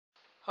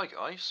Hi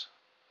guys,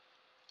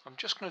 I'm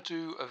just going to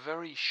do a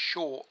very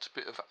short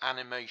bit of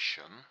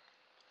animation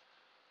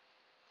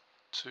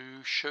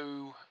to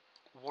show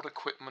what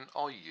equipment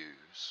I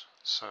use.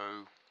 So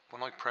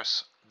when I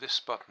press this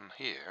button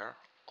here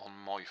on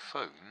my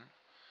phone,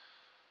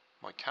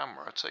 my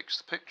camera takes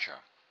the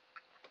picture,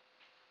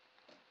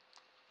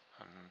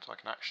 and I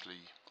can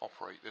actually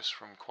operate this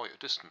from quite a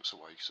distance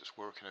away because it's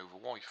working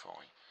over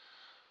Wi-Fi.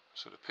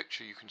 So the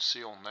picture you can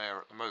see on there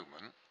at the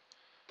moment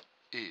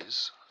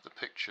is the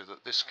picture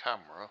that this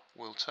camera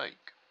will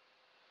take.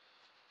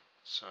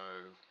 So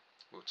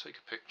we'll take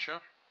a picture.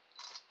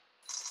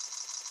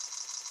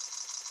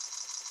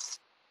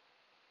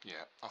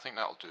 Yeah, I think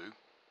that'll do.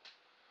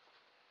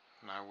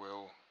 Now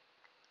we'll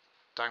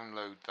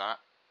download that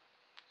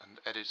and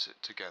edit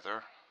it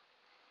together,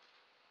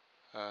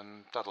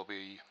 and that'll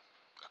be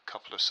a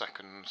couple of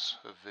seconds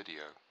of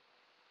video.